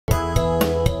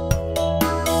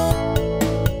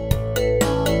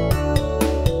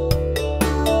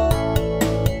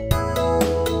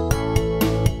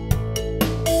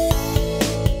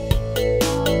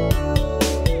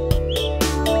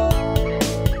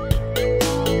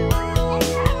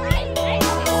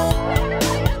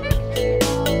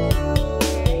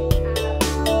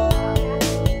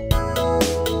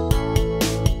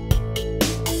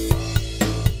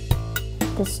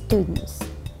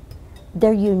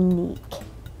they're unique.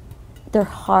 Their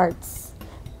hearts,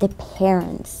 the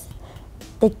parents,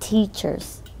 the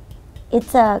teachers.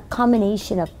 It's a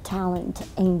combination of talent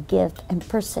and gift and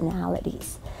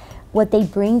personalities. What they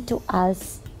bring to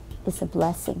us is a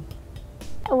blessing.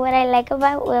 What I like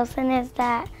about Wilson is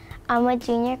that I'm a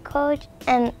junior coach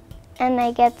and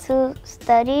I get to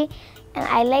study, and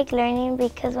I like learning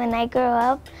because when I grow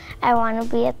up, I want to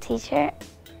be a teacher.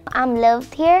 I'm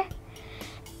loved here,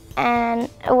 and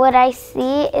what I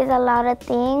see is a lot of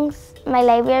things. My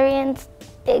librarian's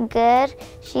good.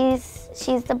 She's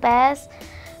the best.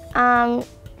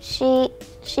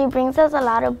 She brings us a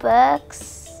lot of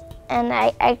books, and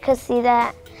I could see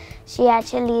that she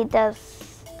actually does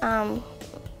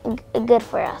good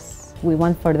for us. We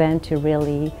want for them to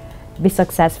really be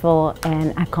successful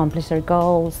and accomplish their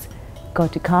goals, go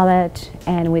to college,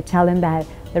 and we tell them that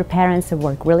their parents have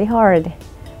worked really hard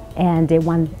and they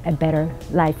want a better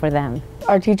life for them.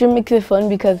 Our teacher makes it fun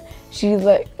because she's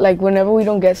like whenever we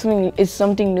don't get something, it's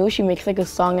something new, she makes like a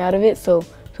song out of it so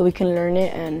we can learn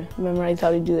it and memorize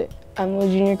how to do it. I'm a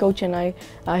junior coach and I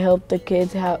help the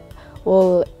kids have,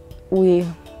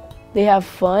 they have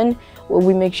fun.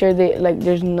 We make sure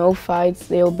there's no fights,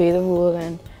 they obey the rule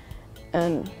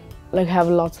and have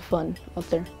lots of fun out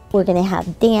there. We're gonna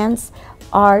have dance,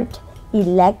 art,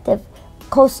 elective,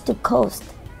 coast to coast,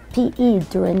 PE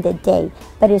during the day,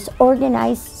 but it's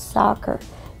organized soccer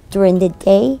during the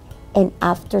day and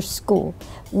after school.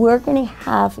 We're gonna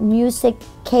have music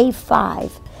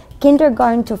K-5.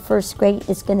 Kindergarten to first grade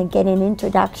is gonna get an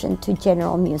introduction to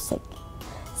general music.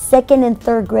 Second and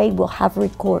third grade will have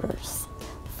recorders.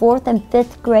 Fourth and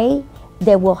fifth grade,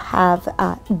 they will have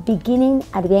beginning,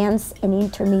 advanced, and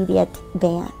intermediate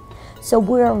band. So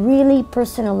we're really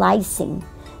personalizing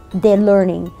the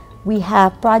learning. We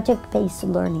have project-based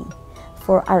learning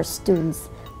for our students.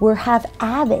 We have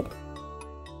AVID.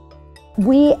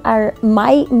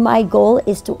 My goal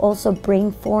is to also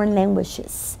bring foreign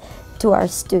languages to our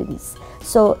students.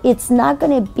 So it's not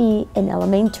going to be an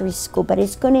elementary school, but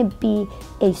it's going to be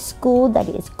a school that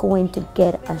is going to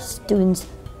get our students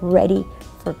ready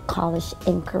for college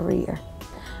and career.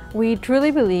 We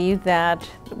truly believe that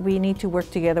we need to work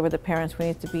together with the parents.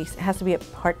 It has to be a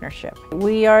partnership.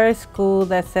 We are a school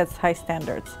that sets high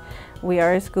standards. We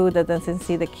are a school that doesn't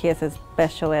see the kids as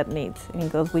special ed needs.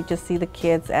 We just see the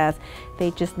kids as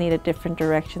they just need a different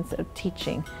directions of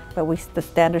teaching, but the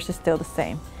standards are still the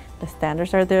same. The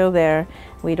standards are still there.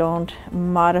 We don't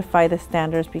modify the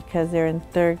standards because they're in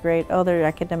third grade. Oh, their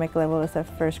academic level is at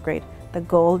first grade.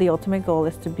 The ultimate goal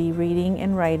is to be reading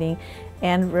and writing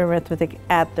and arithmetic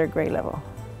at their grade level.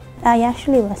 I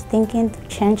actually was thinking to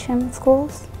change some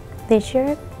schools this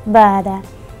year, but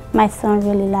my son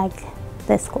really liked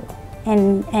the school.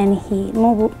 And he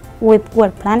moved, we were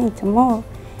planning to move,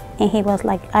 and he was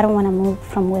like, I don't want to move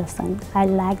from Wilson. I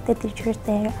like the teachers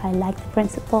there, I like the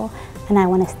principal, and I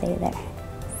want to stay there.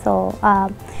 So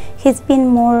he's been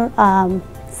more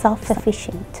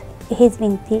self-sufficient. He's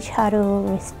been taught how to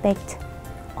respect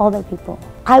other people.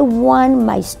 I want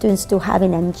my students to have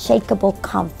an unshakable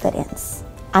confidence,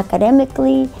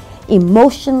 academically,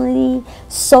 emotionally,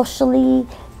 socially.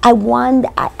 I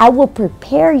will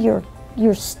prepare your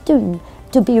student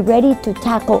to be ready to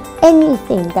tackle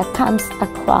anything that comes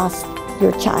across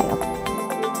your child.